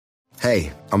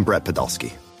Hey, I'm Brett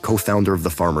Podolsky, co-founder of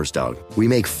The Farmer's Dog. We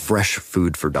make fresh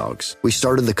food for dogs. We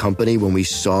started the company when we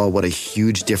saw what a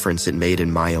huge difference it made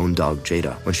in my own dog,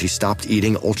 Jada, when she stopped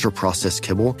eating ultra-processed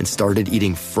kibble and started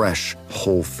eating fresh,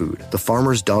 whole food. The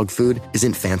Farmer's Dog food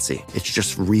isn't fancy. It's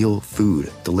just real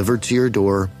food delivered to your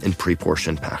door in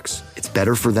pre-portioned packs. It's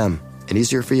better for them and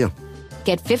easier for you.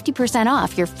 Get 50%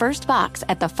 off your first box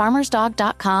at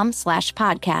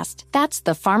thefarmersdog.com/podcast. That's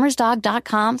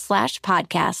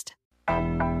thefarmersdog.com/podcast.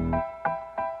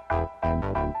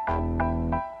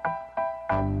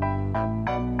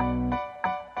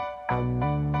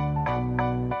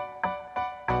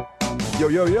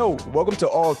 Yo. Welcome to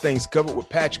All Things Covered with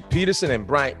Patrick Peterson and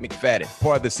Bryant McFadden,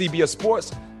 part of the CBS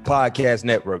Sports Podcast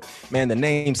Network. Man, the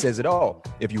name says it all.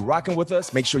 If you're rocking with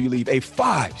us, make sure you leave a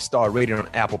 5-star rating on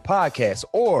Apple Podcasts.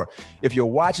 Or if you're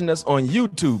watching us on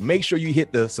YouTube, make sure you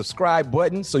hit the subscribe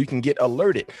button so you can get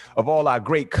alerted of all our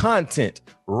great content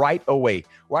right away.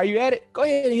 While you're at it, go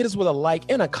ahead and hit us with a like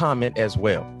and a comment as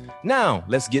well. Now,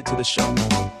 let's get to the show.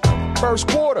 First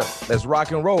quarter, let's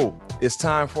rock and roll. It's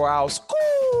time for our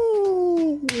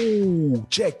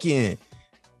check-in.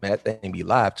 Man, that thing be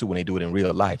live too when they do it in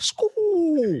real life. School.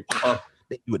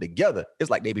 They do it together. It's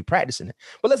like they be practicing it.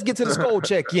 But let's get to the school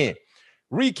check-in.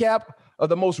 Recap of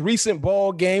the most recent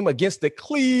ball game against the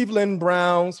Cleveland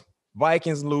Browns.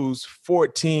 Vikings lose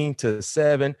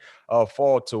 14-7,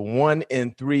 fall to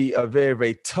 1-3. A very,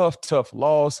 very tough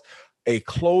loss. A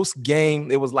close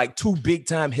game. It was like two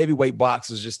big-time heavyweight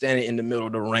boxers just standing in the middle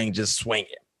of the ring, just swinging.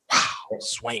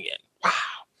 Swinging.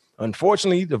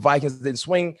 Unfortunately, the Vikings didn't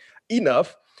swing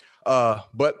enough,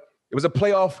 but it was a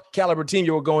playoff caliber team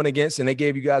you were going against, and they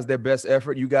gave you guys their best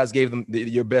effort. You guys gave them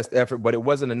your best effort, but it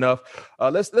wasn't enough.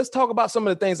 Let's talk about some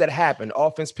of the things that happened.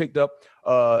 Offense picked up.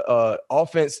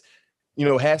 Offense,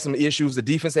 had some issues. The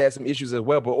defense had some issues as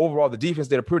well, but overall, the defense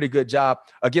did a pretty good job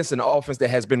against an offense that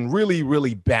has been really,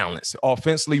 really balanced.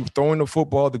 Offensively, throwing the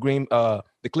football, the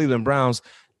Cleveland Browns,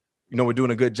 we're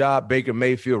doing a good job. Baker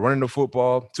Mayfield running the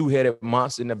football, two-headed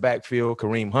monster in the backfield.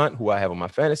 Kareem Hunt, who I have on my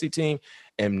fantasy team,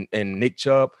 and Nick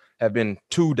Chubb have been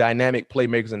two dynamic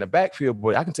playmakers in the backfield.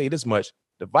 But I can tell you this much.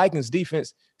 The Vikings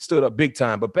defense stood up big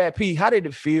time. But, Pat P, how did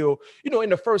it feel, in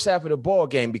the first half of the ball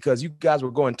game? Because you guys were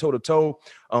going toe-to-toe.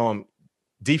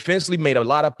 Defensively made a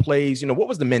lot of plays. What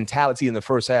was the mentality in the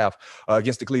first half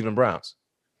against the Cleveland Browns?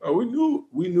 We knew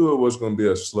it was going to be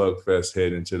a slugfest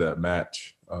heading into that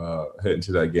match. Heading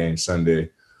to that game Sunday.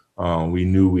 We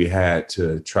knew we had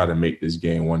to try to make this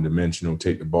game one-dimensional,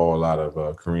 take the ball out of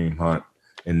Kareem Hunt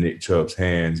and Nick Chubb's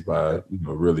hands by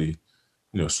really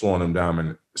slowing them down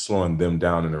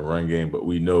in the run game. But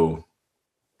we know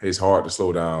it's hard to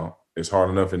slow down. It's hard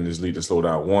enough in this league to slow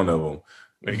down one of them.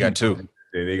 They got two.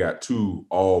 They got two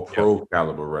all-pro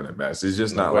caliber running backs. It's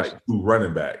just not like two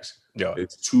running backs. Yeah,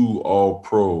 it's two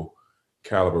all-pro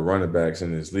caliber running backs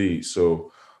in this league.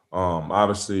 So.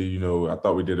 Obviously, I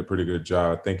thought we did a pretty good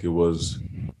job. I think it was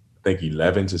 11-7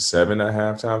 at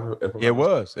halftime. It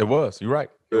was. You're right.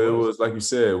 It was like you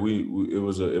said. It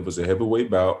was a heavyweight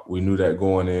bout. We knew that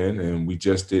going in, and we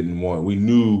just didn't want. We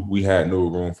knew we had no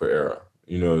room for error.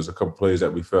 There's a couple plays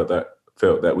that we felt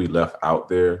that we left out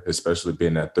there, especially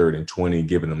being that 3rd and 20,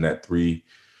 giving them that 3,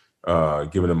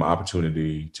 giving them an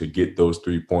opportunity to get those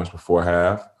 3 points before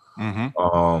half.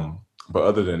 Mm-hmm. But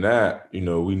other than that, we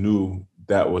knew.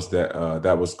 That was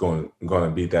going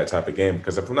to be that type of game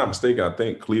because if I'm not mistaken, I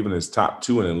think Cleveland is top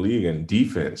 2 in the league in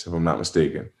defense. If I'm not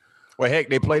mistaken. Well, heck,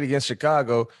 they played against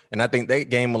Chicago, and I think that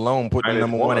game alone put them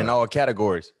number 1 in all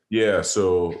categories. Yeah,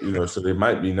 so so they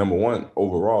might be number 1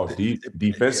 overall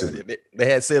defensively. Yeah, they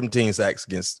had 17 sacks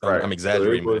against. Right. I'm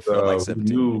exaggerating, but it felt like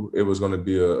 17. We knew it was going to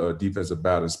be a defensive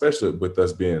battle, especially with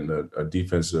us being a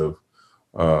defensive.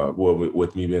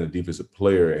 With me being a defensive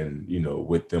player and,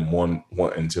 with them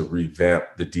wanting to revamp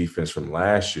the defense from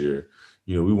last year,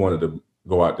 we wanted to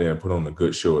go out there and put on a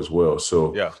good show as well.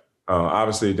 So,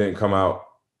 obviously it didn't come out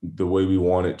the way we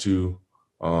wanted to,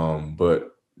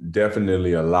 but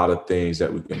definitely a lot of things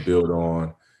that we can build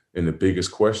on. And the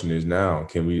biggest question is now,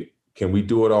 can we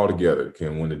do it all together?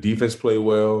 When the defense play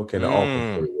well, can the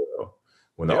offense play well?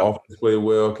 When the offense play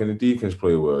well, can the defense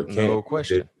play well? No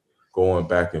question. Going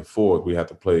back and forth, we have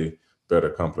to play better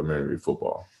complementary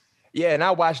football. Yeah, and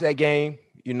I watched that game,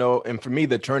 and for me,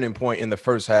 the turning point in the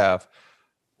first half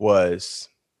was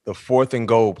the 4th and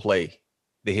goal play.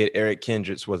 They hit Eric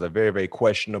Kendricks was a very, very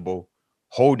questionable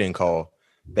holding call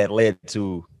that led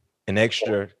to an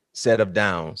extra set of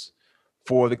downs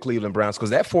for the Cleveland Browns. Because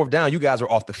that 4th down, you guys were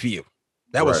off the field.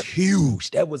 That was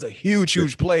huge. That was a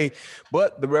huge play.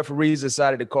 But the referees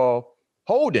decided to call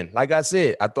holding. Like I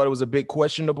said, I thought it was a bit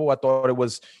questionable. I thought it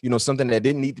was, something that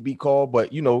didn't need to be called.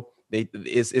 But,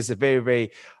 It's a very,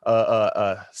 very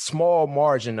small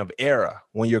margin of error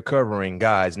when you're covering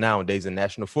guys nowadays in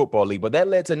National Football League. But that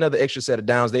led to another extra set of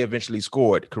downs. They eventually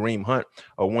scored Kareem Hunt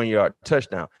a 1-yard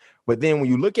touchdown. But then when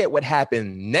you look at what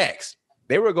happened next,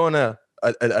 they were going to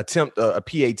attempt a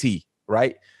PAT,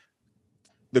 right?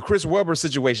 The Chris Webber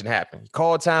situation happened.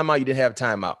 Called timeout. You didn't have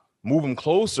timeout. Move them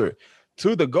closer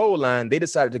to the goal line. They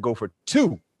decided to go for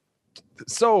 2.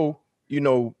 So,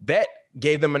 that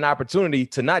gave them an opportunity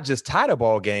to not just tie the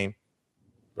ball game,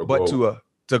 but to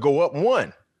go up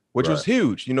 1, which was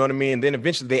huge. You know what I mean? And then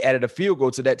eventually they added a field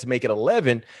goal to that to make it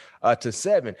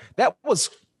 11-7. That was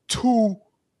 2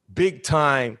 big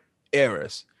time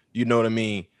errors. You know what I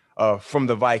mean? From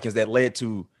the Vikings that led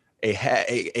to a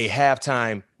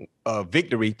halftime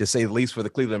victory, to say the least, for the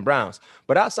Cleveland Browns.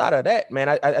 But outside of that, man,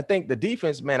 I think the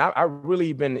defense, man, I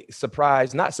really been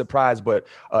not surprised, but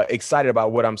excited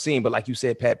about what I'm seeing. But like you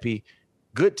said, Pat P,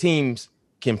 good teams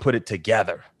can put it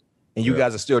together, and you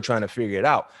guys are still trying to figure it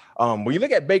out. When you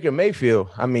look at Baker Mayfield,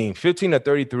 I mean, 15 of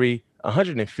 33,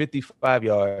 155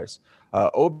 yards.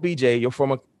 OBJ, your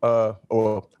former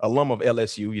or alum of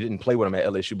LSU, you didn't play with him at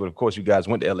LSU, but of course you guys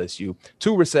went to LSU.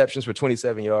 2 receptions for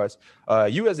 27 yards.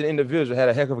 You as an individual had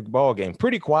a heck of a ball game.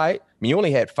 Pretty quiet. I mean, you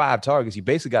only had 5 targets. You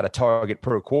basically got a target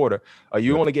per quarter.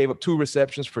 You only gave up 2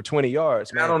 receptions for 20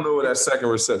 yards. Man. I don't know where that second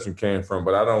reception came from,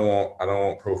 but I don't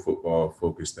want Pro Football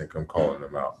Focus think I'm calling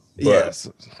them out. But yes,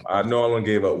 I know I only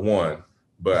gave up 1,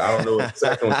 but I don't know where the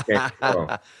second one came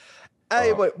from.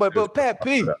 Hey, but Pat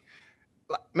P.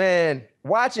 Man,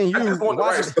 watching you, I just want the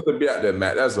right stuff to be out there,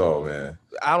 Matt. That's all, man.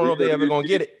 I don't know if they ever gonna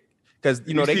get it because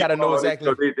they got to know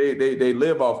exactly. They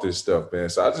live off this stuff, man.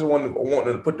 So I just want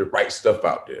them to put the right stuff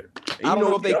out there. And I don't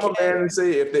know if they can. Man, and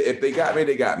say if they got me,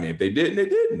 they got me. If they didn't, they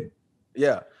didn't.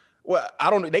 Yeah. Well, I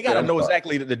don't know. They got to know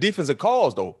exactly the defensive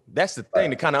calls, though. That's the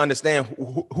thing, to kind of understand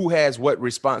who has what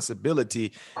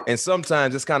responsibility. And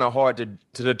sometimes it's kind of hard to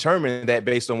determine that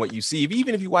based on what you see,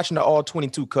 even if you're watching the all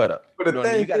 22 cut up. But the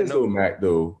thing is, though, Mac,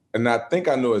 though, and I think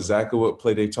I know exactly what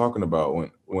play they talking about when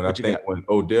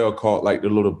Odell caught like the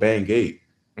little bang 8.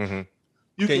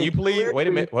 Mm-hmm. Can you please wait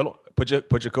a minute? Well, put your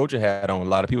coaching hat on. A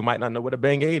lot of people might not know what a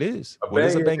bang 8 is. What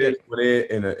is a bang 8? When they're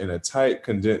in a tight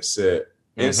condensed set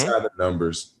inside the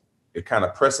numbers. It kind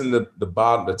of pressing the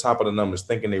top of the numbers,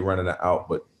 thinking they're running it out,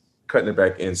 but cutting it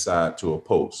back inside to a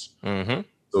post. Mm-hmm.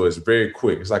 So it's very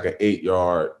quick. It's like an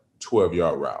 8-yard,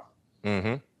 12-yard route.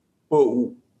 Mm-hmm.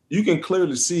 But you can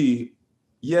clearly see,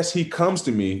 yes, he comes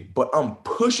to me, but I'm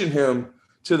pushing him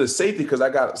to the safety because I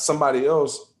got somebody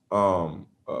else. Y'all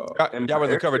were in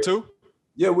the cover 2?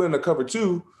 Yeah, we're in the cover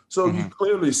 2. So you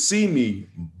clearly see me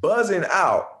buzzing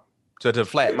out to the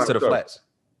flats.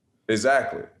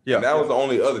 Exactly. Yeah, and that was the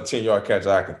only other 10-yard catch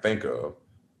I can think of,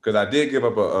 because I did give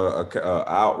up a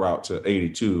out route to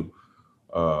 82,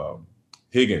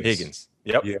 Higgins.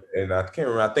 Yep. Yeah, and I can't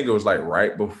remember. I think it was like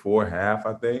right before half,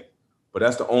 I think. But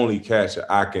that's the only catch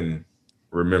that I can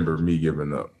remember me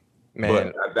giving up.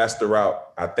 Man, but that's the route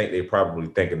I think they probably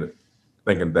thinking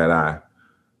that I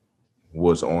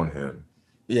was on him.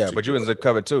 Yeah, but you was in the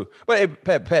cover 2. But hey,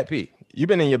 Pat P, you've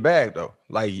been in your bag though.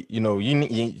 Like, you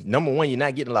number 1, you're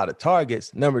not getting a lot of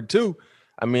targets. Number 2,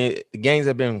 I mean, the games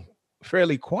have been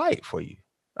fairly quiet for you.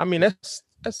 I mean, that's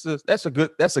a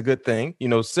good thing.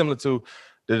 Similar to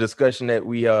the discussion that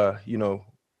we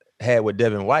had with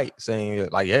Devin White, saying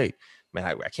like, hey, man,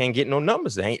 I can't get no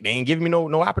numbers. They ain't giving me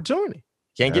no opportunity.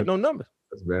 Can't get no numbers.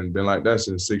 It's been like that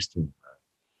since 16.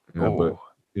 But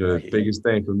the biggest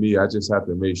thing for me, I just have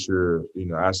to make sure,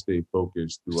 I stay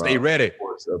focused throughout the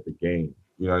course of the game.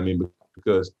 You know what I mean?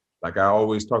 Because like I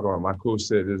always talk about, my coach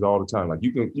said this all the time. Like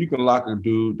you can lock a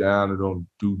dude down and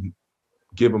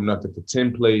give him nothing for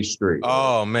 10 plays straight.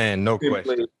 Oh man, no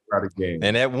question. Throughout the game.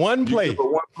 And that one play.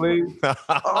 For one play.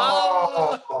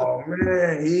 oh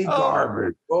man, he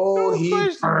garbage. Oh, he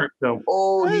burnt them.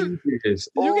 Oh, he this.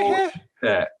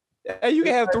 You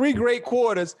can have 3 great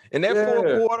quarters, and that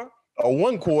 4th quarter or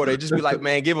 1 quarter, just be like,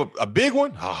 man, give a big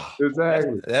one. Oh,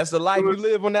 exactly. That's the life you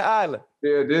live on that island.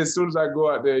 Yeah. Then as soon as I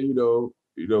go out there,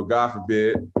 God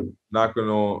forbid, knocking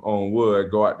on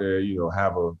wood, go out there,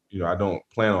 I don't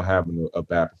plan on having a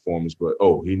bad performance, but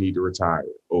he need to retire.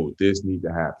 Oh, this need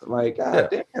to happen. Like,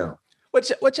 God damn. But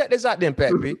check this out then,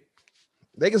 Pat P.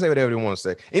 They can say whatever they want to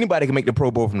say. Anybody can make the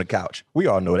Pro Bowl from the couch. We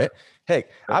all know that. Heck,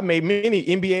 I made many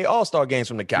NBA All-Star games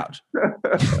from the couch.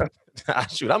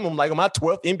 Shoot, I'm like on my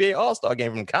 12th NBA All-Star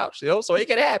game from the couch, so it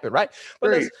can happen, right?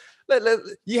 But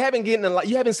you haven't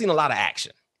seen a lot of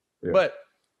action. Yeah. But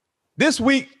this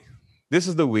week, this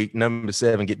is the week number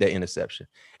 7 get that interception.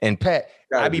 And Pat,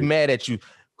 I'd be mad at you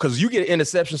because you get an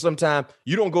interception sometimes,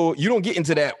 you don't get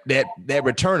into that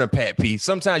returner, Pat P.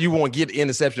 Sometimes you won't get the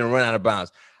interception and run out of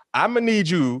bounds. I'm gonna need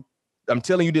you. I'm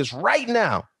telling you this right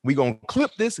now. We're gonna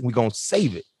clip this and we're gonna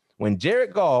save it. When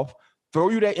Jared Goff throw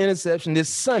you that interception this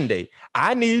Sunday,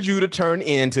 I need you to turn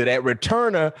into that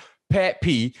returner, Pat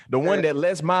P, the one that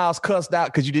Les Miles cussed out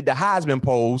because you did the Heisman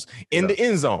pose in the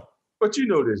end zone. But you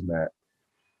know this, Matt.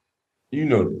 You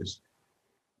know this.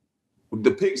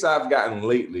 The picks I've gotten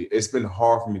lately, it's been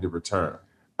hard for me to return.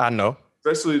 I know.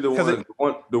 Especially the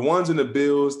ones in the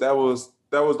Bills, that was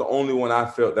the only one I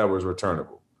felt that was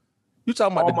returnable. You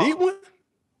talking about the deep one?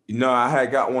 No, I had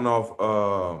got one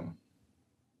off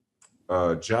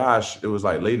Josh. It was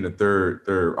like late in the third.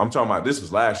 I'm talking about this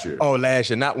was last year. Oh, last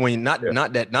year, not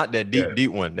that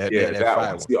deep one. That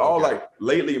one. See, like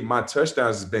lately, my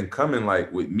touchdowns has been coming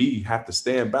like with me have to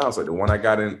stay in bounds. Like the one I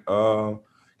got in.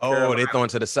 Carolina. They throwing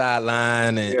to the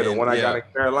sideline. The one I got in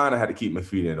Carolina, I had to keep my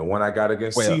feet in. The one I got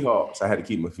against Seahawks, I had to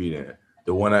keep my feet in.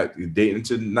 The one I dating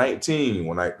to 19.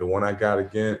 The one I got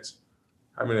against.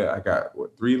 I mean, I got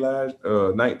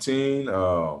 19.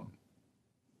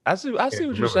 I see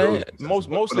what you're saying.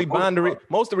 Mostly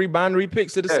boundary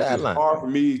picks to the sideline. It's hard for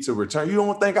me to return. You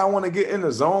don't think I want to get in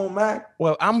the zone, Mac?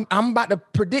 Well, I'm about to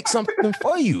predict something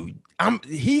for you.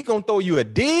 He gonna throw you a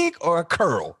dig or a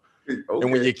curl,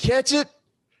 and when you catch it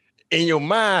in your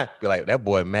mind, be like, that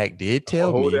boy Mac did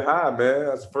tell me. Hold it high, man.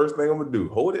 That's the first thing I'm gonna do.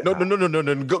 Hold it. No.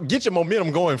 Go, get your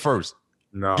momentum going first.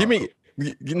 No, give me.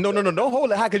 No. Don't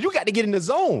hold it high because you got to get in the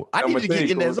zone. I need you to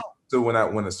get in that zone. So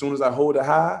as soon as I hold it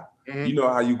high, you know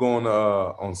how you go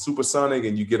on Supersonic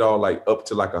and you get all like up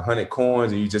to like 100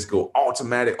 coins and you just go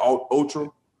automatic, ultra.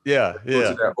 Yeah.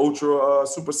 Go to that ultra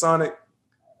Supersonic.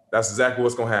 That's exactly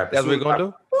what's gonna happen. That's what we're gonna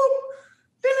do.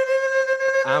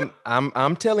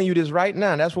 I'm telling you this right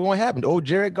now. That's what's gonna happen. Oh,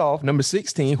 Jared Goff, number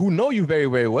 16, who know you very,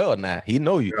 very well now. He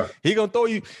know you. Yeah. He gonna throw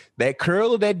you that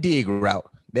curl or that dig route.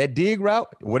 That dig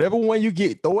route, whatever one you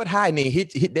get, throw it high and then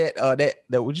hit that.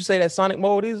 Would you say that Sonic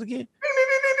mode is again?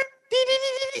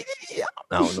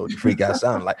 I don't know what the freak I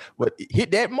sound like, but hit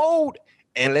that mode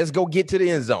and let's go get to the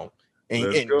end zone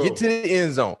and get to the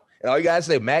end zone. And all you gotta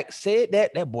say, Mac said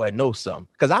that boy knows something.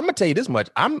 Because I'm gonna tell you this much.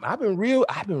 I must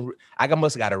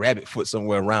have got a rabbit foot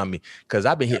somewhere around me because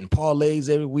I've been hitting parlays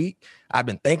every week. I've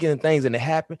been thinking of things and it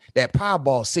happened. That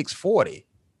Powerball 640.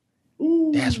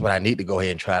 Ooh. That's what I need to go ahead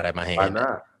and try that in my hand. Why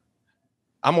not?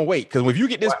 I'm gonna wait because if you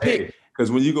get this pick, because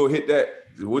when you go hit that,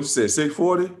 what you said,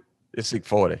 640? It's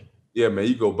 640. Yeah, man,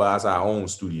 you go buy us our own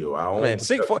studio. Our own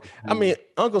 640. I mean,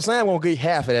 Uncle Sam won't get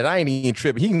half of that. I ain't even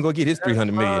tripping. He can go get his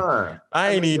 300 million.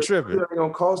 I ain't even tripping. It ain't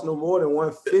gonna cost no more than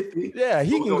 150. Yeah,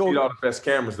 he can go get all the best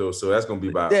cameras though, so that's gonna be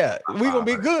about. Yeah, we're gonna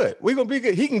be good. We're gonna be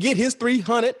good. He can get his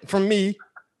 300 from me,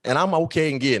 and I'm okay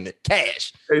in getting it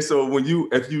cash. Hey, so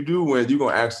if you do win, you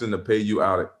gonna ask them to pay you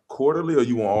out quarterly, or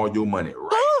you want all your money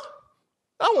right?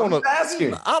 I don't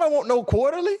want no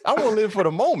quarterly. I want to live for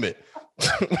the moment.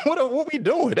 What we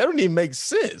doing? That don't even make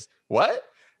sense. What?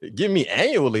 Give me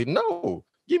annually? No.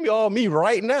 Give me all me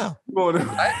right now.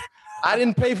 I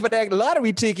didn't pay for that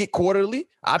lottery ticket quarterly.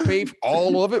 I paid for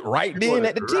all of it right then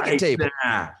at the ticket table.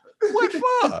 Now. What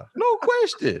for? No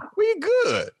question. We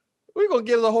good. We're gonna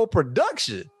get the whole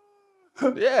production.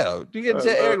 Yeah, you get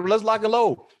to Eric. Let's lock and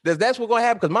load. That's what's gonna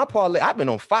happen because my parlay, I've been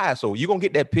on fire. So you're gonna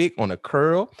get that pick on a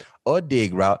curl or a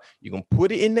dig route. You're gonna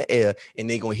put it in the air and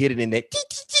they're gonna hit it in that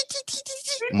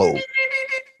mode.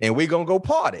 And we're gonna go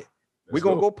party. We're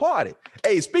gonna go party.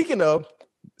 Hey, speaking of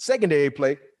secondary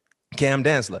play, Cam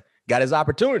Dantzler got his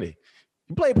opportunity.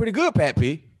 He played pretty good, Pat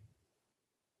P.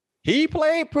 He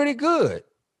played pretty good.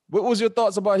 What was your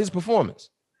thoughts about his performance?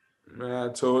 Man,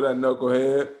 I told that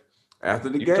knucklehead after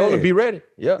the game. Told him be ready.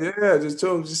 Yeah, just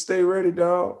told him just stay ready,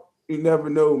 dog. You never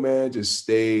know, man. Just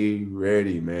stay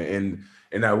ready, man.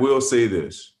 And I will say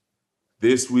this.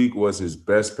 This week was his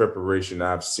best preparation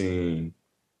I've seen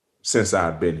since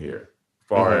I've been here.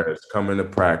 Far as coming to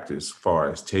practice,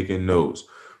 far as taking notes,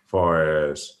 far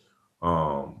as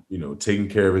taking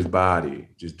care of his body,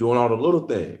 just doing all the little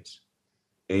things.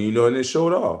 And and it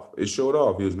showed off. It showed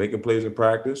off. He was making plays in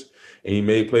practice and he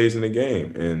made plays in the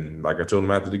game. And like I told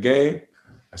him after the game,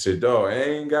 I said, dog,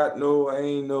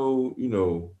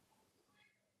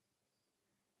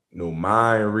 no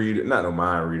mind reader, not no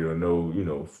mind reader,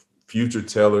 no, future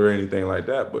teller or anything like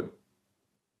that. But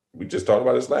we just talked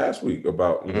about this last week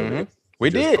about, we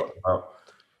did.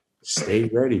 Stay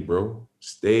ready, bro.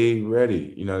 Stay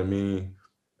ready. You know what I mean?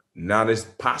 Now this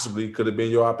possibly could have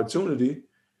been your opportunity.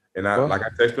 And like I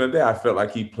texted him today, I felt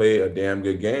like he played a damn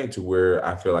good game to where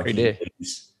I feel like he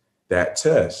aced that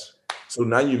test. So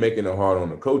now you're making it hard on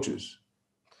the coaches.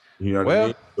 You know what I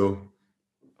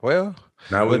mean?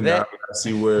 Now we With that,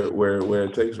 see where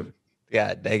it takes him.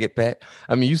 yeah, dang it, Pat.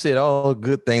 I mean, you said all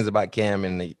good things about Cam,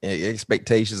 and the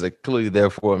expectations are clearly there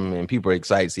for him, and people are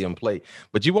excited to see him play.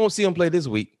 But you won't see him play this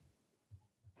week.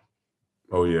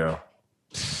 Oh yeah,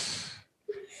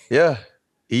 yeah.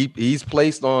 He's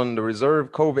placed on the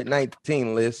reserve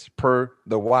COVID-19 list per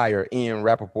The Wire. Ian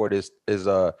Rappaport is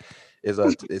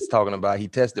talking about. He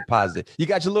tested positive. You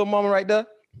got your little mama right there?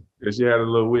 Yeah, she had a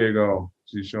little wig on.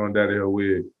 She's showing daddy her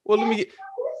wig. Well, let me get.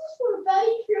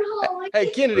 Hey,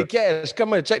 Kennedy Cash, come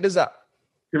here. Check this out.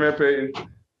 Come here, Peyton.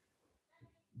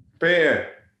 Peyton.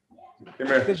 Come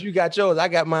here. Because you got yours, I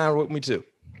got mine with me too.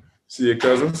 See your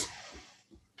cousins?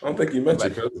 I don't think you met your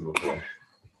cousins before.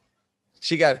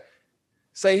 She got.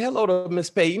 Say hello to Miss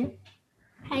Peyton.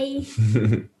 Hey.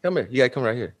 Come here. You gotta come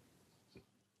right here.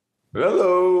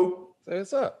 Hello. Say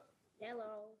what's up.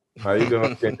 Hello. How you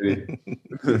doing, Kennedy?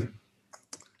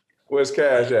 Where's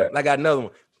Cash at? I got another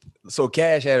one. So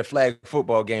Cash had a flag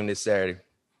football game this Saturday.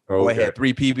 Okay. Boy had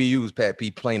 3 PBUs, Pat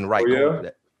P playing the right yeah?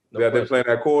 corner. Yeah, they playing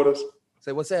at quarters.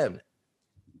 Say what's happening?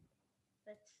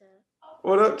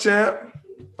 What up, champ?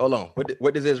 Hold on.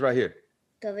 What is this right here?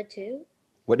 Cover 2.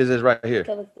 What is this right here?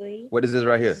 Cover 3. What is this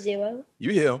right here? 0.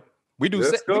 You hear him? We do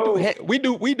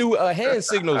hand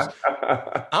signals.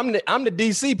 I'm the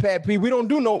DC, Pat P.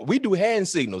 We do hand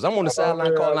signals. I'm on the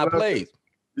sideline calling out plays.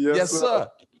 Yes, sir.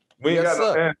 We ain't got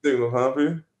no hand signal, huh,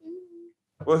 P?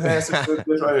 What hand signal is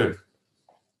this right here?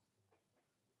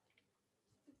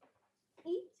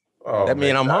 Oh, that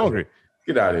mean I'm hungry.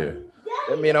 Get out of here.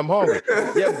 That mean I'm hungry.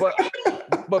 Yeah,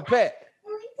 but Pat,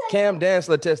 Cam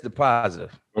Dantzler tested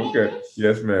positive. Okay.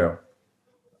 Yes, ma'am.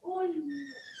 All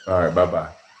right. Bye-bye.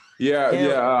 Yeah.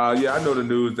 I know the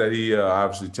news that he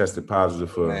obviously tested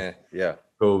positive for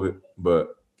COVID,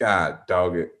 but God,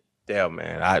 dog it. Damn,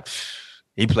 man.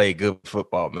 He played good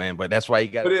football, man. But that's why he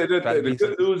got. But the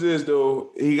good news is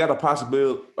though he got a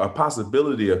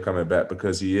possibility of coming back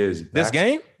because he is this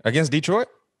game against Detroit.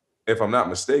 If I'm not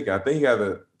mistaken, I think he got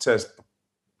to test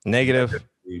negative.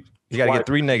 You got to get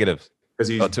 3 negatives because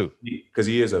he's 2 because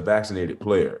he is a vaccinated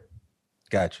player.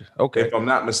 Gotcha. Okay. If I'm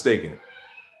not mistaken.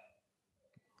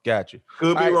 Gotcha.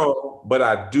 Could be wrong, but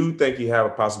I do think he have a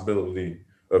possibility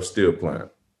of still playing.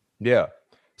 Yeah.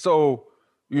 So,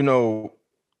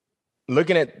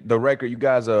 looking at the record, you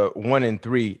guys are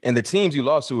 1-3, and the teams you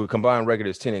lost to a combined record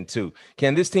is 10-2.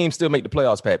 Can this team still make the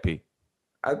playoffs, Pat P?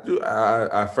 I do.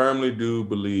 I firmly do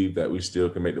believe that we still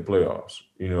can make the playoffs.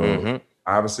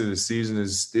 Obviously the season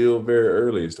is still very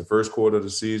early. It's the first quarter of the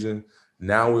season.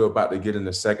 Now we're about to get in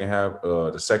the second half,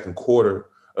 the second quarter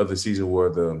of the season where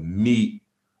the meat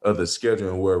of the schedule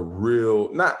and where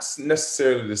not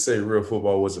necessarily to say real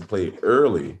football wasn't played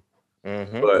early,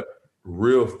 but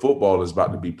real football is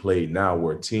about to be played now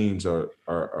where teams are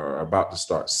about to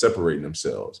start separating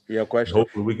themselves. Yeah, question.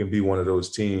 Hopefully we can be one of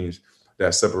those teams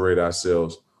that separate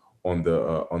ourselves on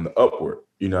the upward.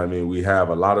 You know what I mean? We have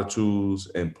a lot of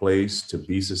tools in place to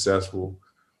be successful.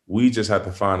 We just have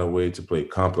to find a way to play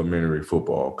complementary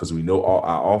football because we know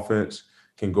our offense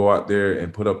can go out there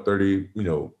and put up 30,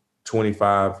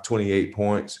 25, 28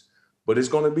 points. But it's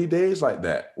going to be days like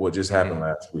that, what just happened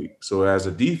last week. So as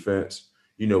a defense,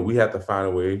 we have to find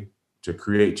a way to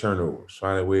create turnovers,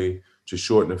 find a way to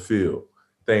shorten the field,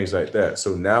 things like that.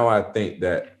 So now I think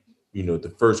that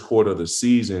the first quarter of the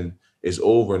season is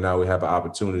over. Now we have an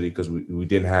opportunity because we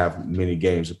didn't have many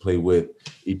games to play with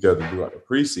each other throughout the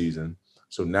preseason.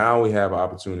 So now we have an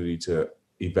opportunity to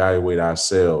evaluate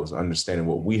ourselves, understanding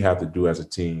what we have to do as a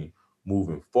team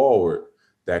moving forward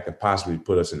that can possibly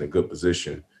put us in a good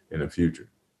position in the future.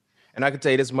 And I can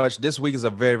tell you this much, this week is a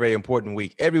very, very important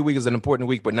week. Every week is an important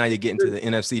week, but now you're getting to the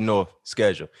NFC North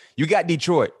schedule. You got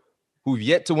Detroit, who've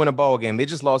yet to win a ball game. They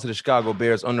just lost to the Chicago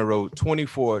Bears on the road,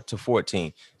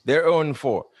 24-14. They're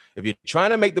 0-4. If you're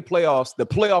trying to make the playoffs, the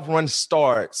playoff run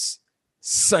starts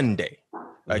Sunday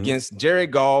against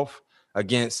Jared Goff,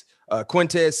 against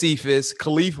Quintez Cephas,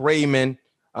 Khalif Raymond,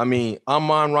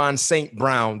 Amon-Ra St.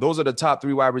 Brown. Those are the top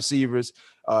 3 wide receivers.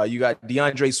 You got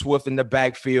DeAndre Swift in the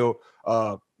backfield.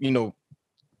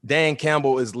 Dan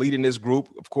Campbell is leading this group.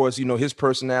 Of course, his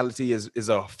personality is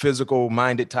a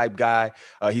physical-minded type guy.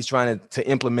 He's trying to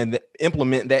implement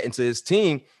that into his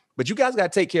team. But you guys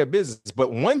got to take care of business.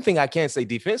 But one thing I can say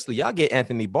defensively, y'all get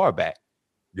Anthony Barr back.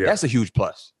 Yeah. That's a huge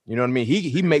plus. You know what I mean?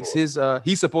 He makes his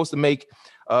he's supposed to make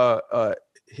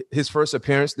his first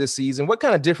appearance this season. What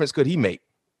kind of difference could he make?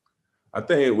 I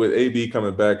think with AB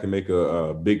coming back can make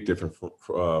a big difference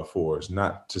for us.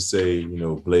 Not to say,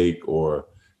 Blake or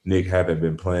Nick haven't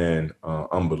been playing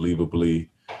unbelievably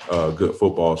good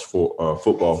football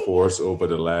for us over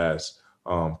the last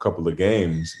couple of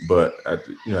games, but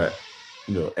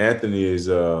Anthony is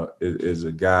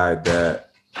a guy that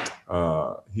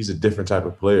he's a different type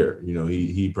of player.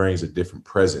 He brings a different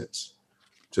presence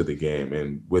to the game,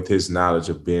 and with his knowledge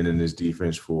of being in this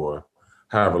defense for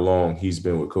however long he's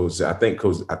been with Coach, I think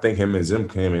him and Zim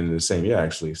came in the same year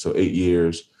actually, so 8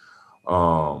 years.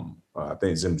 I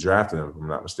think Zim drafted him, if I'm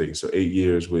not mistaken. So 8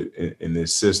 years in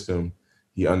this system,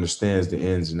 he understands the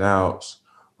ins and outs.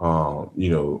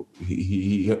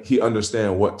 He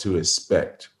understands what to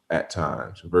expect at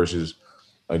times versus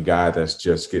a guy that's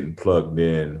just getting plugged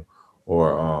in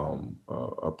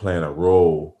or playing a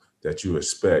role that you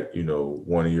expect,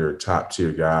 one of your top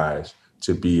tier guys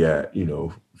to be at,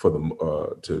 for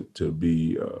the to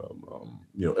be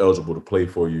eligible to play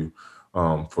for you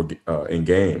in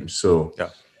games. So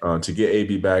to get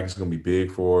AB back, it's going to be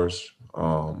big for us.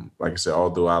 Like I said,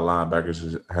 although our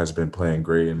linebackers has been playing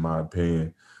great in my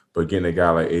opinion, but getting a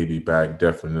guy like AB back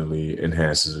definitely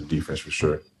enhances the defense for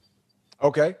sure.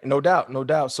 Okay, no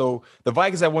doubt. So the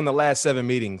Vikings have won the last 7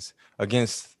 meetings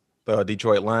against the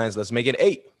Detroit Lions. Let's make it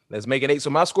 8. So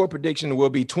my score prediction will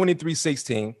be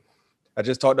 23-16. I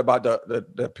just talked about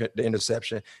the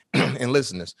interception. And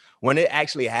listeners, when it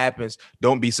actually happens,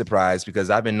 don't be surprised because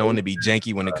I've been known to be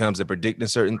janky when it comes to predicting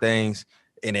certain things,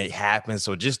 and it happens.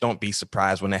 So just don't be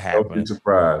surprised when it happens. Don't be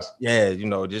surprised. Yeah,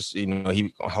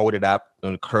 he hold it up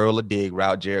and curl a dig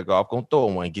route. Jared Goff gonna throw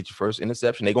one, get your first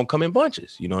interception. They're gonna come in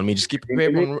bunches. You know what I mean? Just keep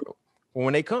prepared for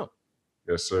when they come.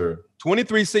 Yes, sir.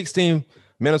 23-16.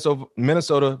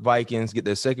 Minnesota Vikings get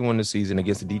their second win of the season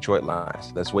against the Detroit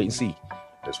Lions. Let's wait and see.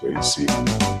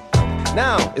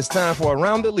 Now it's time for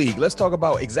Around the League. Let's talk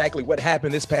about exactly what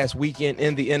happened this past weekend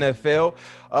in the NFL.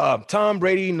 Tom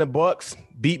Brady and the Bucs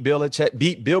beat Bill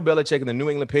Belichick and the New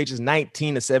England Patriots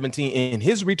 19-17 in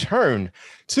his return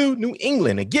to New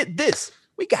England. And get this,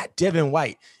 we got Devin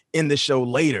White in the show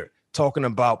later talking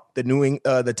about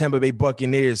the Tampa Bay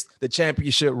Buccaneers, the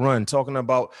championship run, talking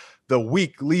about the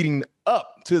week leading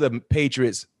up to the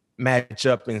Patriots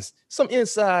matchup and some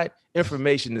inside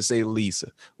information, to say the least,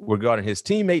 regarding his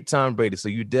teammate Tom Brady. So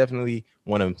you definitely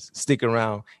want to stick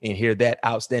around and hear that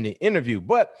outstanding interview.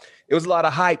 But it was a lot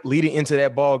of hype leading into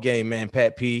that ball game, man.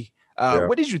 Pat P.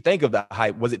 What did you think of the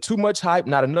hype? Was it too much hype?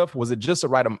 Not enough? Was it just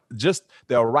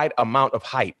the right amount of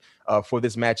hype for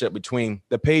this matchup between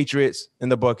the Patriots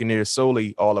and the Buccaneers,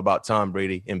 solely all about Tom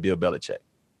Brady and Bill Belichick?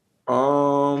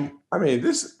 I mean,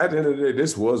 this at the end of the day,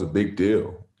 this was a big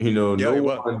deal. No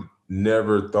one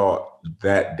never thought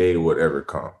that day would ever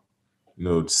come.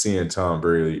 Seeing Tom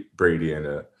Brady in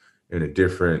a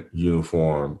different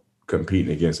uniform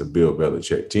competing against a Bill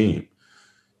Belichick team.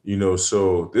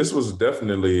 So this was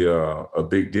definitely a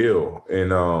big deal,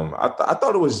 and I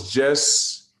thought it was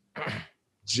just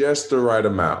the right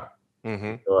amount.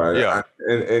 Mm-hmm. Right? Yeah,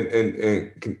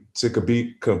 and to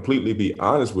completely be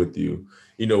honest with you,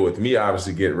 with me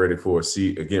obviously getting ready for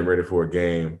a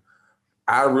game,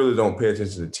 I really don't pay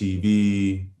attention to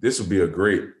TV. This would be a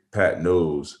great Pat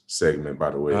Knows segment,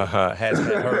 by the way. Has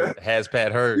Pat heard? Has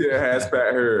Pat heard? Yeah, has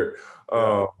Pat heard?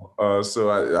 So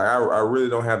I really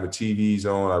don't have the TVs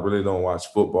on. I really don't watch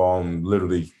football. I'm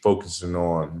literally focusing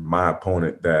on my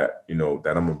opponent that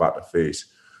I'm about to face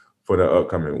for the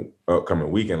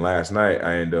upcoming weekend. Last night,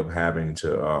 I ended up having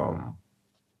to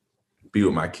be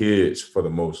with my kids for the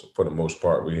most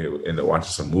part. We ended up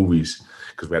watching some movies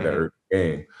because we had that early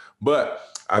game. But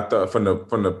I thought from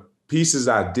the pieces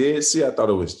I did see, I thought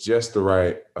it was just the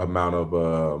right amount of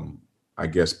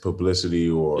publicity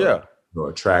or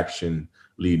attraction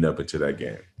leading up into that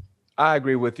game. I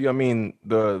agree with you. I mean,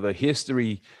 the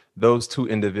history those two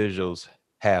individuals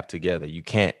have together, you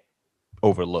can't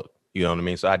overlook. You know what I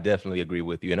mean? So I definitely agree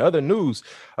with you. In other news,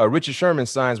 Richard Sherman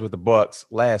signs with the Bucs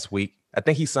last week. I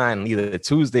think he signed either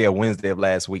Tuesday or Wednesday of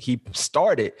last week. He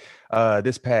started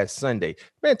this past Sunday.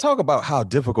 Man, talk about how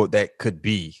difficult that could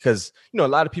be, because a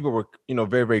lot of people were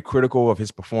very, very critical of his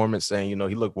performance, saying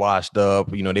he looked washed up.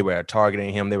 They were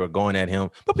targeting him, they were going at him.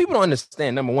 But people don't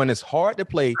understand. Number one, it's hard to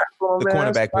play the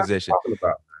cornerback position,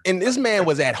 and this man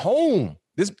was at home.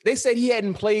 They said he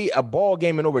hadn't played a ball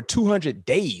game in over 200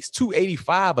 days,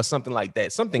 285 or something like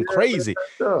that, something crazy.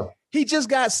 He just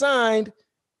got signed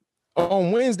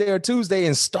on Wednesday or Tuesday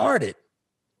and started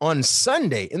on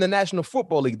Sunday in the National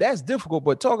Football League. That's difficult,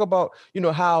 but talk about,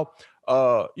 how,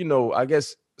 I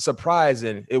guess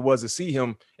surprising it was to see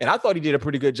him. And I thought he did a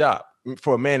pretty good job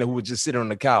for a man who was just sitting on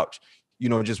the couch,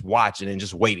 just watching and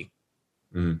just waiting.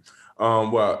 Mm-hmm.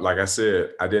 Well, like I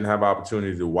said, I didn't have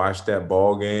opportunity to watch that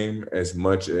ball game as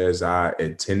much as I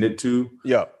intended to.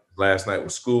 Yeah. Last night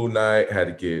was school night, had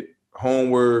to get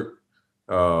homework,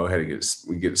 Had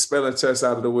to get the spelling test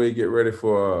out of the way, get ready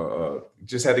for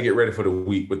just had to get ready for the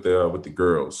week with the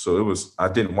girls. So I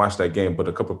didn't watch that game, but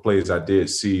a couple of plays I did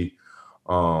see.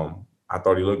 I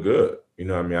thought he looked good. You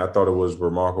know what I mean? I thought it was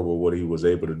remarkable what he was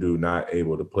able to do, not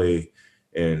able to play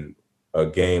in a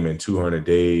game in 200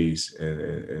 days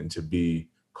and to be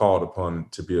called upon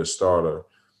to be a starter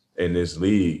in this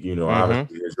league. You know,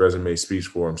 obviously his resume speaks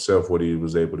for himself, what he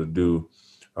was able to do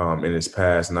in his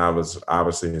past. And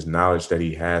obviously his knowledge that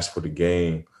he has for the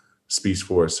game speaks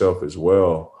for itself as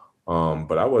well.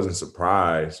 But I wasn't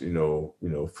surprised, you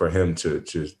know, for him to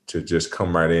just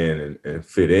come right in and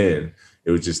fit in. It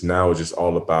was just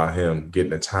all about him getting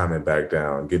the timing back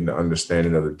down, getting the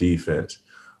understanding of the defense,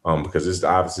 because it's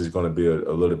obviously going to be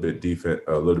a little bit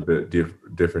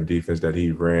different defense that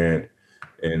he ran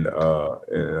in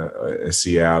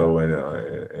Seattle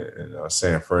and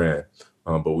San Fran.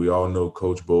 But we all know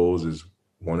Coach Bowles is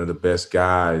one of the best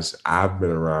guys I've been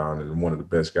around and one of the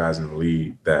best guys in the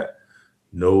league that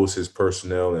knows his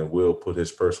personnel and will put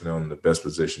his personnel in the best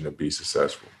position to be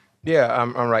successful. Yeah,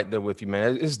 I'm right there with you,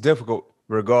 man. It's difficult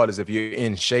regardless if you're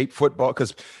in shape football,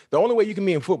 because the only way you can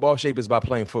be in football shape is by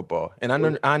playing football.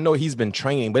 And I know he's been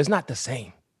training, but it's not the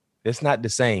same. It's not the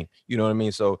same. You know what I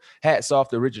mean? So hats off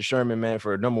to Richard Sherman, man,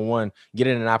 for number one,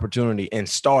 getting an opportunity and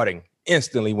starting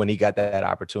instantly when he got that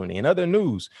opportunity. In other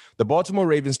news, the Baltimore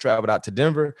Ravens traveled out to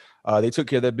Denver. They took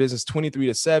care of their business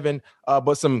 23-7,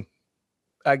 but some,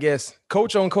 I guess,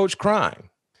 coach on coach crime.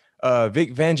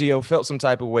 Vic Fangio felt some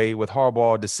type of way with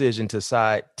Harbaugh's decision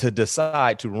to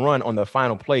decide to run on the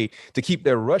final play to keep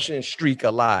their rushing streak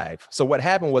alive. So what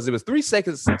happened was it was 3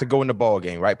 seconds to go in the ball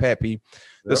game, right, Pat P?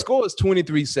 The score is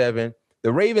 23-7.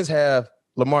 The Ravens have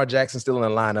Lamar Jackson still in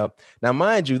the lineup. Now,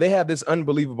 mind you, they have this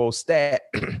unbelievable stat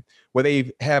where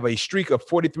they have a streak of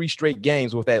 43 straight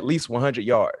games with at least 100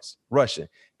 yards rushing.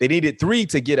 They needed 3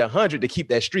 to get 100 to keep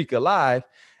that streak alive.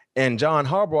 And John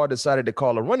Harbaugh decided to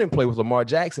call a running play with Lamar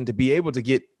Jackson to be able to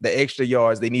get the extra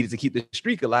yards they needed to keep the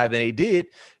streak alive. And they did.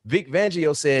 Vic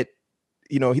Fangio said,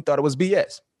 you know, he thought it was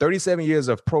BS. 37 years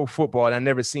of pro football, and I've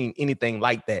never seen anything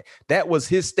like that. That was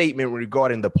his statement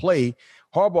regarding the play.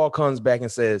 Harbaugh comes back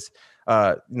and says,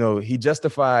 you know, he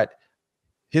justified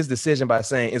his decision by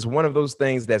saying it's one of those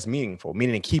things that's meaningful,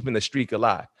 meaning keeping the streak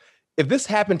alive. If this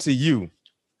happened to you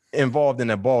involved in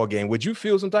a ball game, would you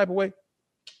feel some type of way?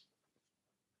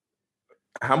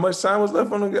 How much time was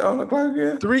left on the clock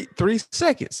again? 3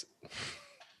 seconds.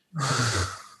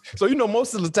 So, you know,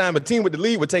 most of the time a team with the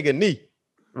lead would take a knee,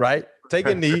 right? Take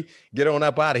a knee, get on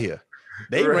up out of here.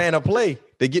 They ran a play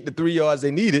to get the 3 yards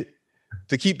they needed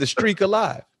to keep the streak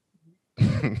alive.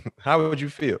 How would you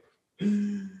feel?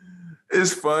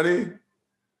 It's funny.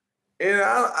 And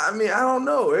I mean, I don't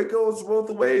know. It goes both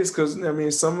ways because, I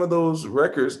mean, some of those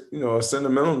records, you know, are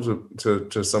sentimental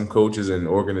to some coaches and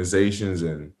organizations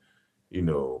and, you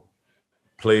know,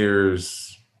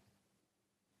 players,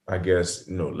 I guess,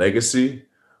 you know, legacy.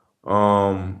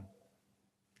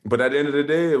 But at the end of the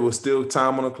day, it was still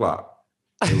time on the clock.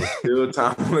 It was still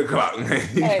time on the clock, man.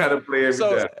 You got to play every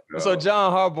day. So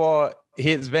John Harbaugh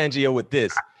hits Fangio with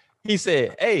this. He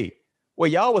said, hey, well,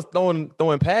 y'all was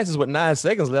throwing passes with 9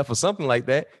 seconds left or something like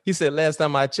that. He said, last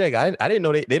time I checked, I didn't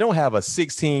know they don't have a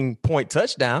 16-point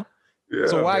touchdown. Yeah,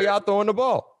 so why y'all throwing the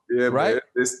ball? Yeah, right. Man.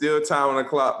 There's still time on the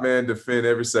clock, man. Defend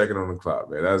every second on the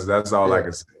clock, man. That's all I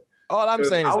can say. All I'm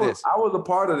saying is this. I was a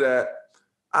part of that.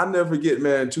 I never forget,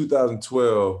 man. In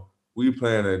 2012, we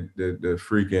playing the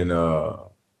freaking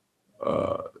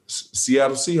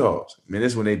Seattle Seahawks. Man,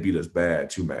 this is when they beat us bad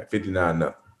too, man.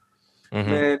 59-0.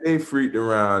 Man, they freaked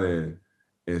around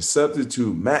and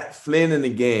substitute Matt Flynn in the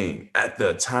game at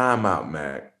the timeout,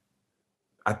 Mac.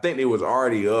 I think they was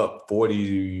already up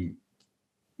 40,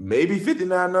 maybe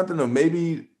 59-0, or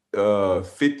maybe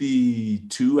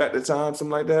 52 at the time, something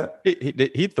like that.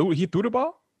 He threw the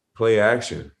ball? Play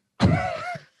action.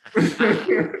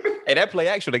 Hey, that play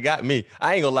action have got me.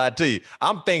 I ain't gonna lie to you.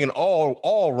 I'm thinking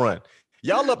all run.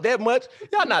 Y'all up that much?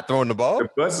 Y'all not throwing the ball. The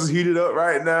bus is heated up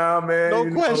right now, man.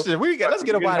 No question. Let's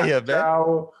get up out of here,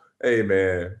 man. Hey,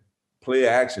 man. Play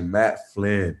action, Matt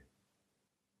Flynn.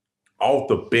 Off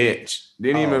the bench.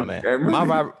 Didn't even. Man.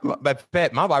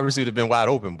 My wide receiver would have been wide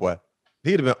open, boy.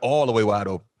 He'd have been all the way wide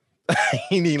open.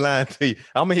 He ain't even lying to you.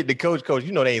 I'm gonna hit the coach.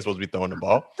 You know they ain't supposed to be throwing the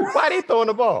ball. Why they throwing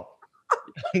the ball?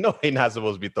 No, they not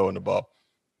supposed to be throwing the ball.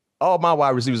 All my wide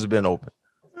receivers have been open.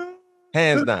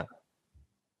 Hands down.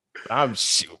 I'm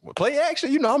play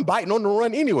action. You know, I'm biting on the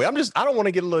run anyway. I don't want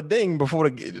to get a little ding before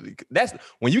that's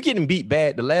when you're getting beat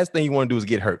bad. The last thing you want to do is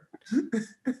get hurt.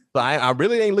 So I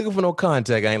really ain't looking for no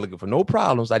contact. I ain't looking for no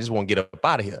problems. I just want to get up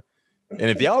out of here. And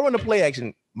if y'all run the play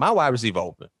action, my wide receiver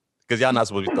open because y'all not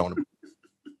supposed to be throwing them.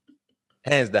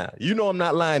 Hands down. You know I'm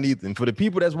not lying, Ethan. For the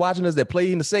people that's watching us that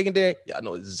play in the secondary, y'all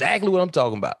know exactly what I'm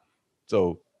talking about.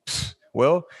 So,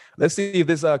 well, let's see if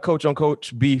this coach on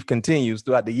coach beef continues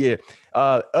throughout the year.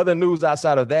 Other news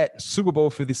outside of that, Super Bowl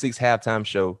 56 halftime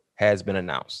show has been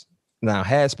announced. Now,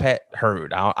 has Pat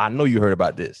heard? I know you heard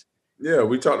about this. Yeah,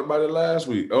 we talked about it last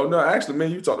week. Oh, no, actually,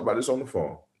 man, you talked about this on the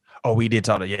phone. Oh, we did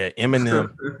talk about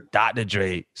Eminem, Dr.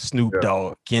 Dre, Snoop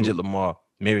Dogg, Kendrick Lamar,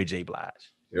 Mary J. Blige.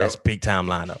 Yep. That's big time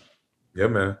lineup. Yeah,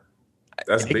 man.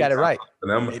 That's they got it right.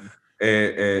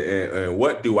 And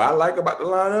what do I like about the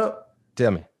lineup?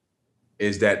 Tell me.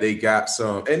 Is that they got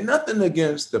some, and nothing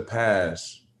against the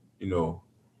past,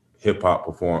 hip hop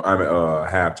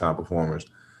halftime performers.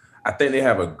 I think they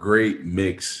have a great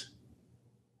mix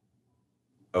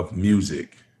of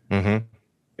music in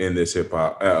this hip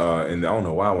hop. And I don't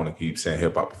know why I want to keep saying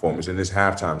hip hop performance in this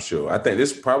halftime show. I think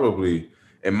this probably,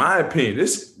 in my opinion,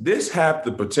 this have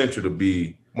the potential to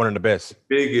be one of the best,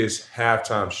 biggest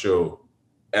halftime show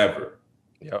ever.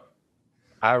 Yep.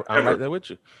 I'm right there with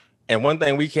you. And one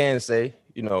thing we can say,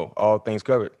 all things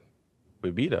covered, we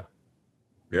beat her.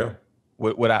 Yeah.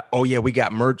 We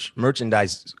got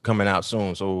merchandise coming out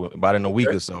soon. So about in a week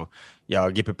or so,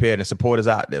 y'all get prepared and support us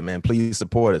out there, man. Please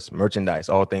support us. Merchandise,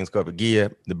 all things covered,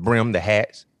 gear, the brim, the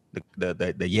hats, the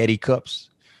Yeti cups,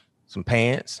 some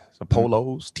pants, some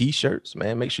polos, t-shirts,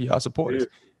 man. Make sure y'all support us.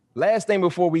 Last thing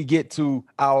before we get to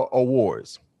our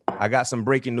awards, I got some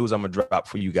breaking news I'm gonna drop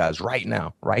for you guys right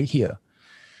now, right here.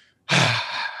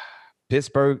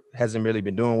 Pittsburgh hasn't really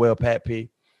been doing well, Pat P.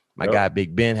 My guy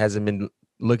Big Ben hasn't been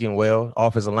looking well.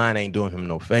 Offensive line ain't doing him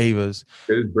no favors.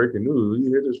 It is breaking news. Where you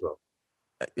hear this from?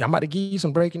 I'm about to give you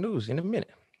some breaking news in a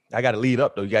minute. I got to lead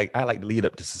up, though. I like to lead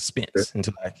up to suspense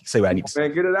until I say what I need to say.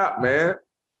 Man, get it out, man.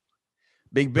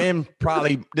 Big Ben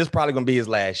probably going to be his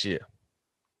last year.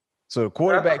 So the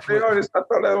quarterback. I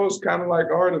thought that was kind of like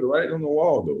already right on the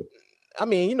wall, though. I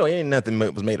mean, ain't nothing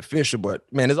was made official, but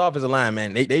man, his offensive line,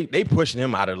 man, they pushing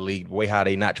him out of the league the way how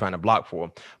they not trying to block for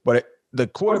him. But the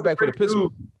quarterback for the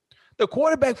Pittsburgh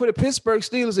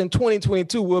Steelers in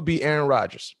 2022 will be Aaron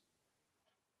Rodgers.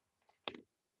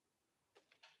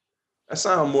 That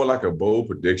sounds more like a bold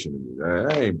prediction to me.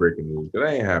 That ain't breaking news. That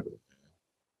ain't happening.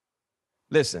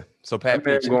 Listen, so Pat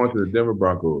P going to the Denver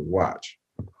Broncos. Watch.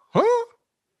 Huh?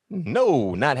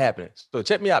 No, not happening. So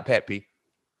check me out, Pat P.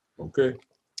 Okay.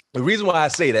 The reason why I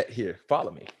say that here,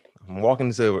 follow me. I'm walking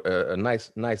into a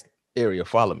nice area.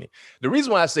 Follow me. The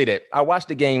reason why I say that, I watched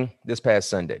the game this past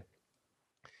Sunday.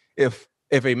 If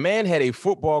a man had a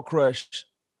football crush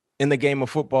in the game of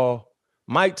football,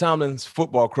 Mike Tomlin's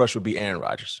football crush would be Aaron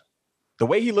Rodgers. The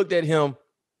way he looked at him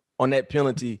on that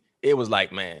penalty, it was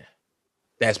like, man,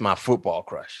 that's my football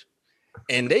crush.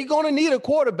 And they're going to need a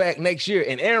quarterback next year.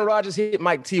 And Aaron Rodgers hit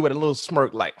Mike T with a little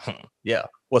smirk like, yeah,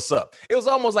 what's up? It was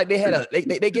almost like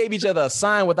they gave each other a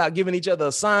sign without giving each other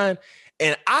a sign.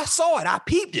 And I saw it. I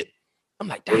peeped it. I'm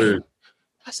like, dang.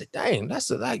 I said, dang, that's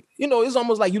it's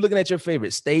almost like you're looking at your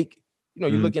favorite steak. You're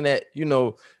looking at,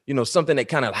 something that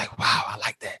kind of like, wow, I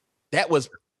like that. That was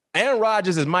Aaron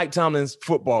Rodgers is Mike Tomlin's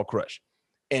football crush.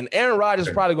 And Aaron Rodgers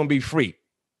is probably going to be free.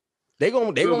 They're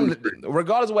going to,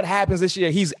 regardless of what happens this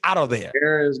year, he's out of there.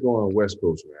 Aaron's going West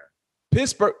Coast, man.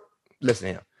 Pittsburgh, listen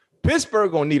to him. Pittsburgh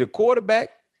going to need a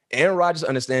quarterback. Aaron Rodgers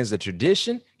understands the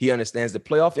tradition. He understands the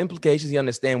playoff implications. He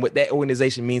understands what that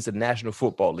organization means to the National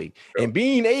Football League. Yep. And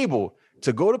being able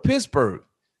to go to Pittsburgh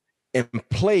and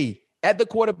play at the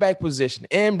quarterback position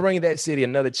and bring that city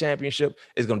another championship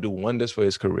is going to do wonders for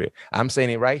his career. I'm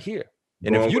saying it right here.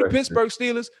 And if you're the Pittsburgh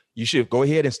Steelers, you should go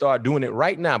ahead and start doing it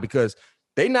right now because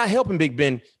they're not helping Big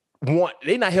Ben.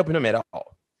 They're not helping him at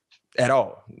all. At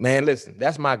all. Man, listen,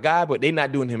 that's my guy, but they're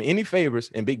not doing him any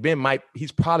favors. And Big Ben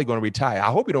he's probably going to retire.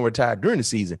 I hope he don't retire during the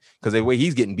season because the way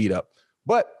he's getting beat up.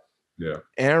 But yeah,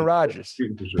 Aaron Rodgers,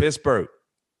 Pittsburgh.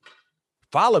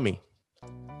 Follow me.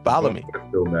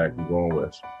 Still Mac, you're going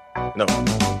west. No.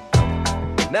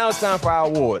 Now it's time for our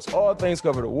awards. All Things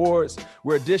Covered Awards.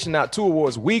 We're dishing out 2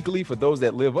 awards weekly for those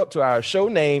that live up to our show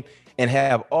name and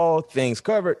have all things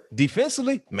covered.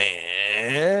 Defensively,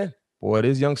 man, boy,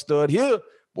 this young stud here,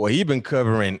 boy, he been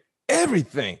covering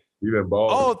everything. He been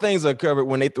balling. All things are covered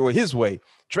when they throw it his way.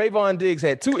 Trayvon Diggs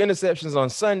had 2 interceptions on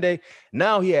Sunday.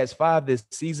 Now he has 5 this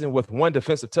season with 1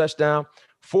 defensive touchdown,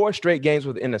 4 straight games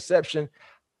with interception.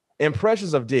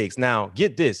 Impressions of Diggs. Now,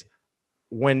 get this.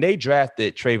 When they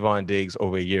drafted Trayvon Diggs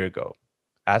over a year ago,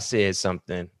 I said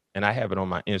something, and I have it on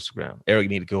my Instagram. Eric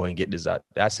need to go and get this out.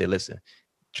 I said, listen,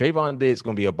 Trayvon Diggs is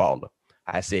going to be a baller.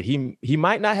 I said he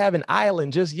might not have an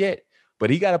island just yet, but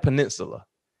he got a peninsula.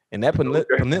 And that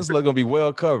peninsula going to be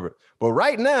well covered. But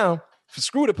right now,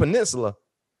 screw the peninsula,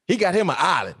 he got him an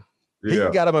island. He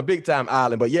got him a big time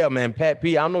island. But yeah, man, Pat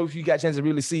P, I don't know if you got a chance to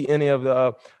really see any of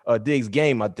the Diggs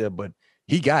game out there, but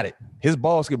he got it. His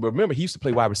ball skill. But remember, he used to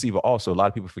play wide receiver also. A lot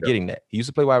of people forgetting that. He used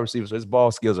to play wide receiver, so his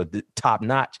ball skills are top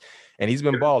notch, and he's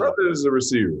been balling. His brother is a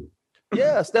receiver.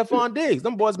 Yeah, Stephon Diggs.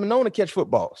 Them boys been known to catch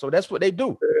football, so that's what they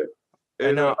do. Yeah.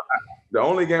 And the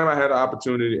only game I had an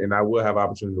opportunity, and I will have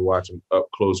opportunity to watch him up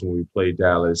close when we play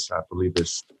Dallas. I believe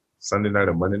it's Sunday night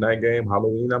or Monday night game,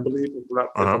 Halloween, I believe, if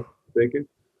I'm mistaken.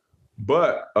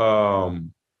 But I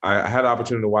had an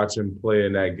opportunity to watch him play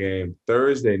in that game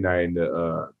Thursday night in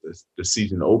the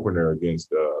season opener against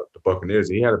the Buccaneers.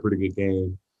 And he had a pretty good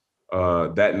game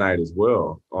that night as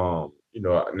well.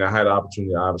 And I had an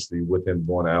opportunity, obviously, with him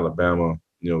going to Alabama,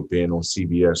 being on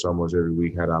CBS almost every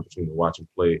week, had an opportunity to watch him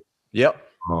play. Yep.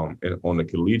 And on the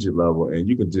collegiate level. And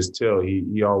you can just tell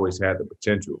he always had the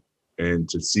potential. And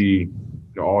to see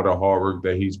all the hard work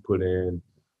that he's put in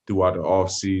throughout the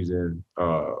offseason,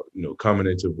 coming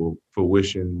into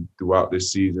fruition throughout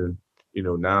this season,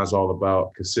 now it's all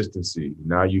about consistency.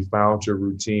 Now you found your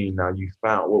routine. Now you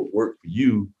found what worked for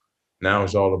you. Now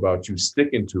it's all about you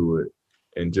sticking to it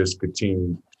and just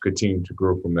continue to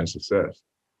grow from that success.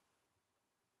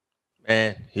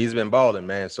 Man, he's been balling,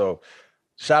 man. So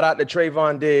shout out to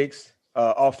Trayvon Diggs.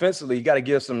 Offensively, you got to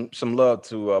give some love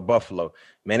to Buffalo.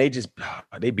 Man,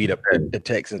 they beat up the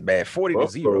Texans bad,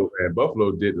 40-0. And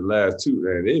Buffalo did the last two,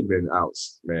 and they've been out.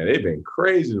 Man, they've been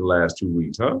crazy the last 2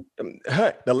 weeks, huh?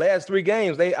 The last 3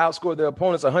 games, they outscored their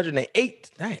opponents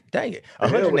 108. Dang it,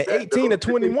 118 to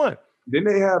 21.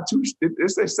 Didn't they have 2?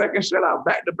 It's their second shutout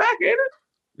back to back, ain't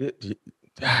it?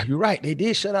 You're right. They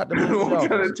did shut out the Miami Dolphins. I'm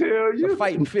gonna tell you, the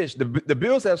fighting fish. The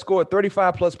Bills have scored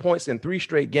 35 plus points in 3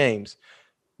 straight games.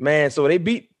 Man, so they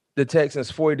beat the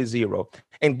Texans 40-0.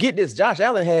 And get this, Josh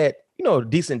Allen had, a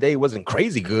decent day. It wasn't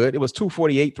crazy good. It was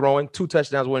 248 throwing, 2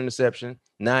 touchdowns, 1 interception,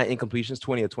 9 incompletions,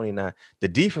 20 of 29. The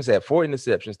defense had 4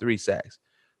 interceptions, 3 sacks.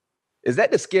 Is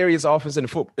that the scariest offense in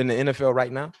the NFL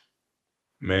right now?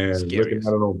 Man, looking at it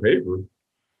on paper,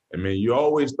 I mean, you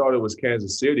always thought it was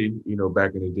Kansas City,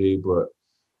 back in the day, but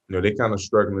they kind of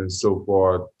struggling so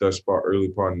far, thus far, early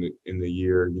part in the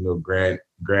year. Granted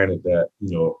that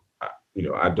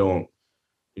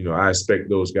I expect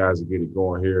those guys to get it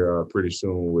going here pretty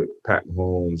soon with Pat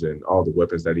Mahomes and all the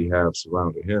weapons that he has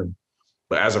surrounding him.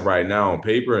 But as of right now, on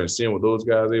paper and seeing what those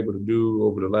guys are able to do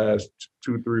over the last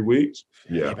 2-3 weeks,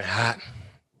 yeah. Hot.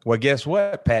 Well, guess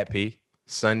what, Pat P?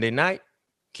 Sunday night,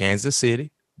 Kansas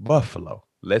City, Buffalo.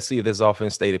 Let's see if this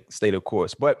offense stayed of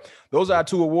course. But those are our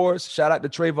 2 awards. Shout out to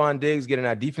Trayvon Diggs getting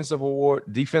our defensive award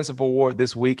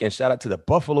this week. And shout out to the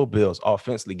Buffalo Bills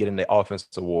offensively getting the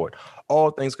offensive award. All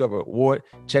Things Covered award.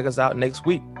 Check us out next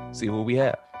week. See who we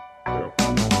have.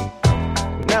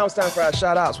 Now it's time for our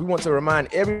shout outs. We want to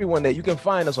remind everyone that you can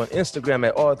find us on Instagram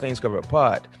at All Things Covered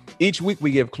Pod. Each week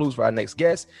we give clues for our next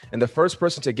guest. And the first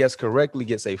person to guess correctly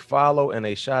gets a follow and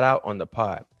a shout out on the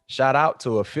pod. Shout out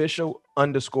to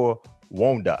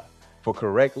official_Wonda for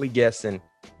correctly guessing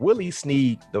Willie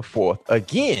Snead IV.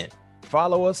 Again,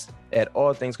 follow us at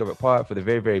All Things Covered Pod for the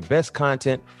very, very best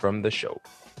content from the show.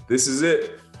 This is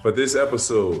it for this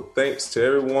episode. Thanks to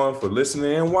everyone for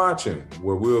listening and watching,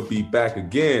 where we'll be back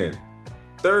again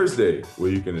Thursday,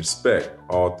 where you can expect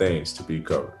all things to be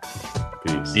covered.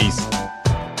 Peace.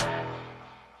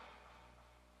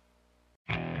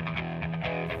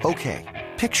 Okay,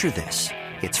 picture this.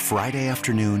 It's Friday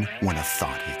afternoon when a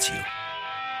thought hits you.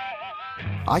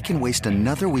 I can waste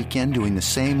another weekend doing the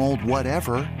same old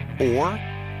whatever, or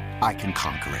I can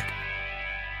conquer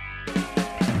it.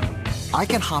 I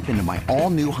can hop into my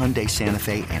all-new Hyundai Santa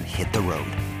Fe and hit the road.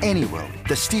 Any road.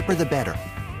 The steeper, the better.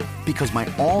 Because my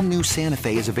all-new Santa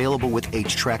Fe is available with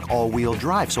H-Track all-wheel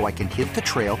drive, so I can hit the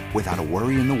trail without a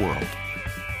worry in the world.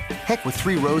 Heck, with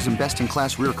 3 rows and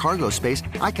best-in-class rear cargo space,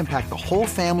 I can pack the whole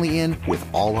family in with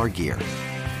all our gear.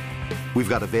 We've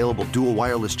got available dual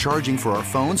wireless charging for our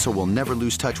phones, so we'll never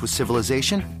lose touch with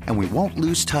civilization, and we won't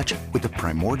lose touch with the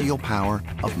primordial power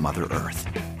of Mother Earth.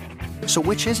 So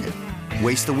which is it?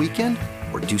 Waste the weekend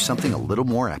or do something a little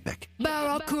more epic?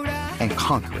 And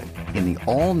conquer it in the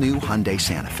all-new Hyundai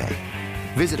Santa Fe.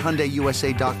 Visit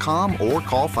HyundaiUSA.com or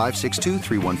call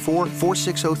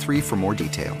 562-314-4603 for more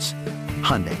details.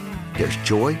 Hyundai, there's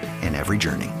joy in every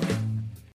journey.